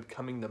allowed, but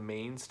becoming the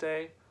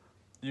mainstay,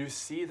 you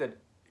see that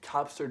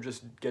cops are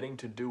just getting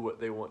to do what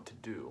they want to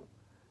do.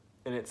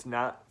 And it's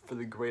not for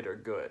the greater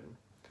good.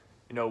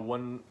 You know,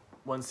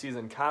 one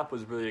season cop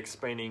was really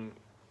explaining,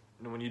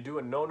 you know, when you do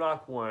a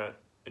no-knock warrant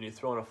and you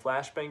throw in a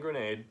flashbang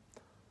grenade,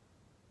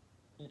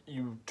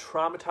 you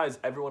traumatize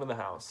everyone in the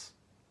house,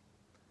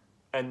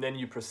 and then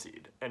you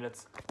proceed.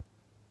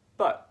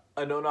 But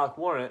a no-knock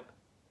warrant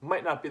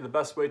might not be the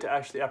best way to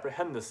actually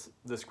apprehend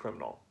this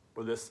criminal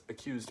or this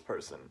accused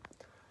person.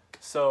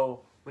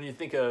 So when you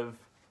think of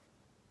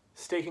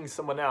staking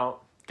someone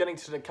out, getting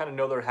to kind of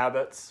know their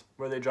habits,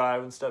 where they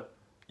drive and stuff,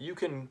 you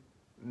can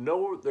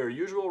know their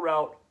usual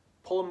route,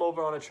 pull them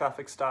over on a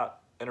traffic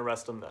stop, and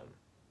arrest them then.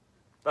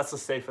 That's the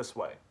safest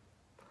way.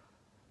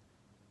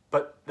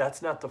 But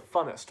that's not the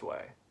funnest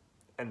way.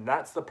 And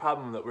that's the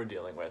problem that we're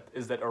dealing with,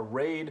 is that a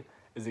raid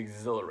is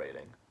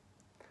exhilarating.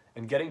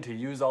 And getting to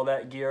use all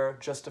that gear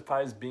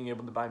justifies being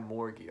able to buy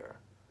more gear.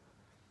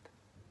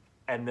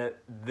 And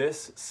that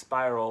this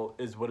spiral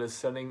is what is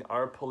sending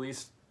our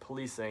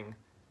policing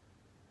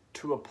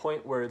to a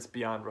point where it's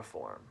beyond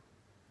reform.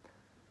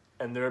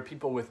 And there are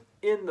people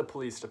within the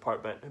police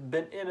department who've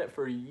been in it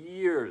for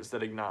years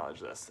that acknowledge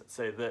this, that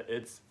say that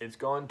it's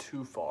gone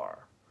too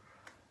far.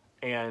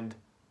 And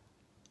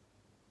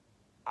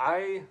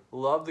I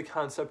love the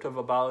concept of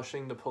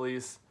abolishing the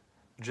police,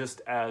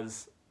 just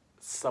as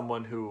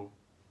someone who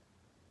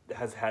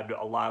has had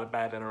a lot of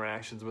bad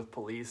interactions with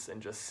police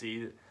and just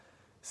see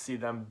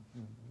them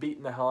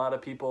beating the hell out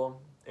of people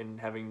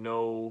and having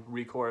no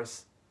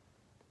recourse.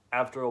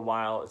 After a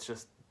while, it's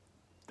just,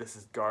 this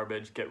is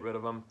garbage, get rid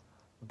of them.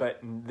 But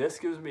this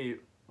gives me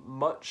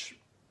much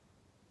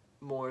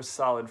more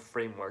solid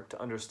framework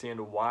to understand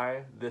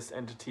why this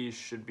entity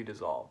should be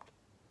dissolved.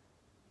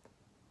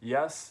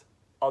 Yes,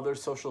 other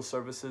social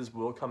services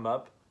will come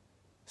up.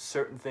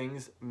 Certain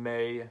things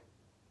may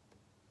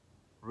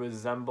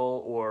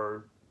resemble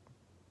or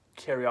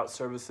carry out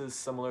services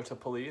similar to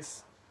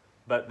police,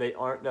 but they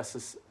aren't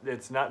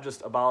it's not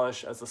just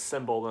abolish as a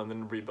symbol and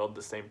then rebuild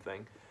the same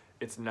thing.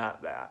 It's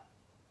not that.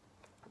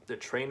 The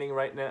training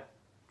right now,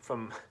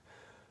 from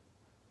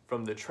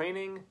the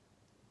training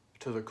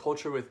to the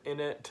culture within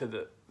it, to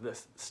the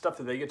stuff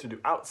that they get to do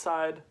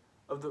outside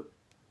of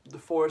the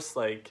force,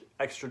 like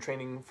extra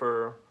training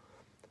for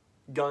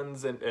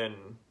guns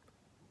and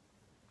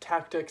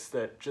tactics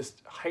that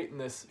just heighten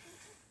this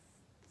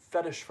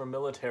fetish for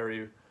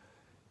military,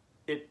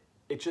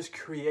 it just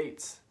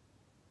creates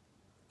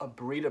a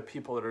breed of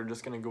people that are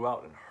just going to go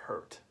out and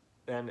hurt.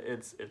 And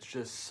it's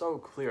just so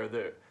clear.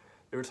 They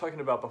were talking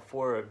about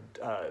before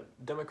a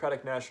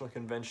Democratic National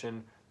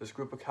Convention, this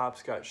group of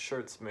cops got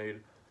shirts made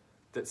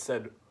that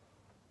said,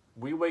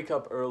 "We wake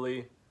up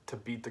early to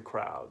beat the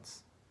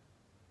crowds."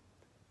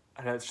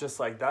 And it's just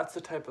like, that's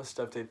the type of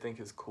stuff they think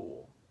is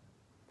cool.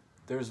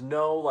 There's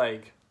no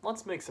like,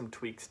 let's make some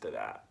tweaks to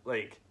that.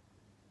 Like,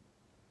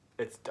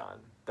 it's done.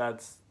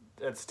 That's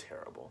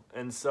terrible.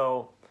 And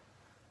so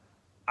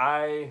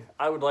I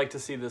would like to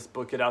see this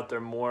book get out there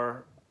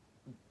more,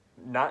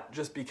 not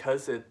just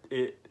because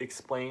it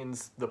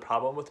explains the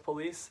problem with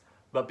police,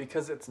 but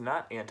because it's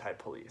not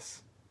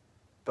anti-police,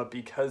 but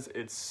because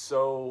it's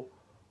so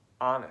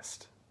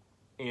honest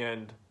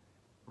and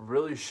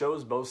really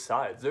shows both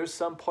sides. There's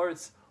some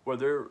parts where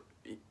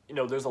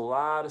there's a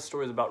lot of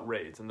stories about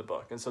raids in the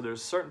book. And so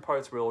there's certain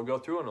parts where it'll go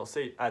through and it'll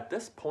say, at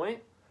this point,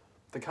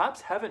 the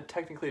cops haven't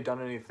technically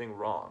done anything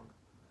wrong.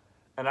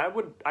 And I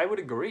would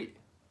agree.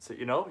 So,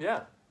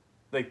 yeah.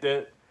 Like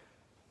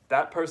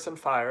that person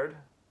fired,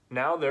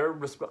 now they're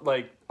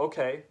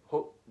okay,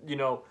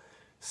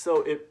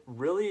 so it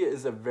really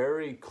is a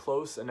very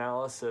close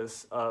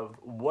analysis of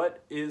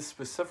what is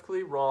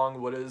specifically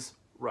wrong, what is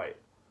right.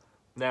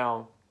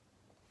 Now,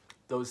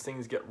 those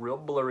things get real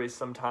blurry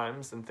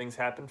sometimes and things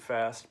happen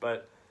fast,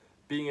 but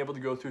being able to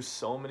go through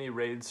so many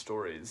raid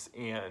stories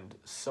and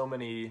so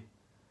many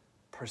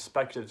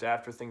perspectives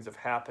after things have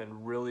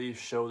happened really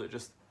show that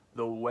just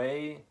the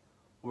way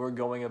we're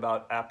going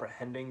about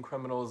apprehending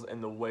criminals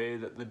and the way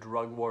that the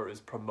drug war is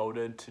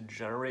promoted to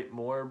generate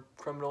more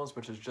criminals,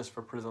 which is just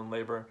for prison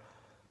labor,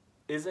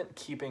 isn't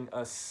keeping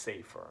us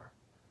safer.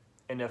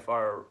 And if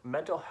our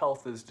mental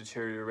health is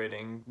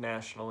deteriorating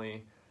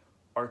nationally,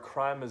 our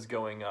crime is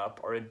going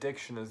up, our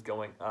addiction is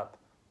going up,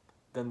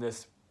 then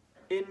this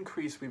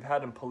increase we've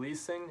had in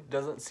policing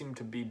doesn't seem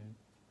to be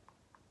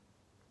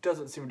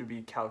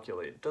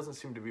calculated, doesn't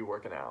seem to be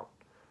working out.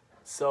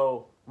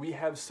 So we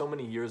have so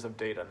many years of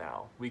data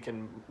now. We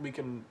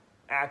can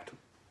act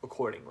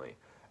accordingly.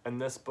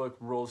 And this book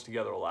rolls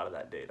together a lot of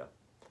that data.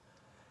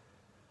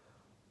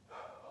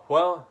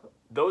 Well,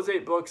 those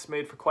 8 books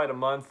made for quite a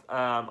month.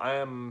 I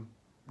am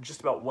just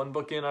about 1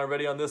 book in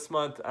already on this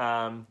month.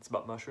 It's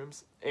about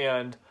mushrooms.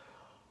 And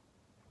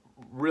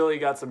really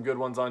got some good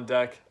ones on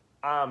deck.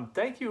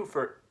 Thank you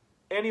for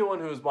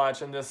anyone who's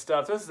watching this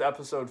stuff. This is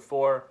episode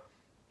 4.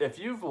 If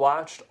you've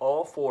watched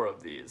all 4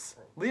 of these,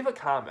 leave a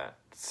comment.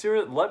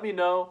 Seriously, let me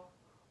know.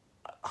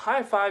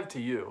 High five to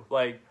you.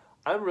 Like,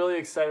 I'm really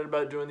excited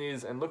about doing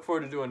these and look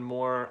forward to doing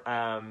more.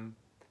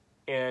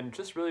 And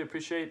just really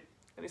appreciate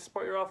any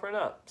support you're offering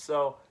up.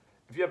 So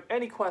if you have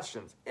any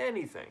questions,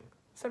 anything,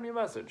 send me a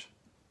message.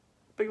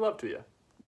 Big love to you.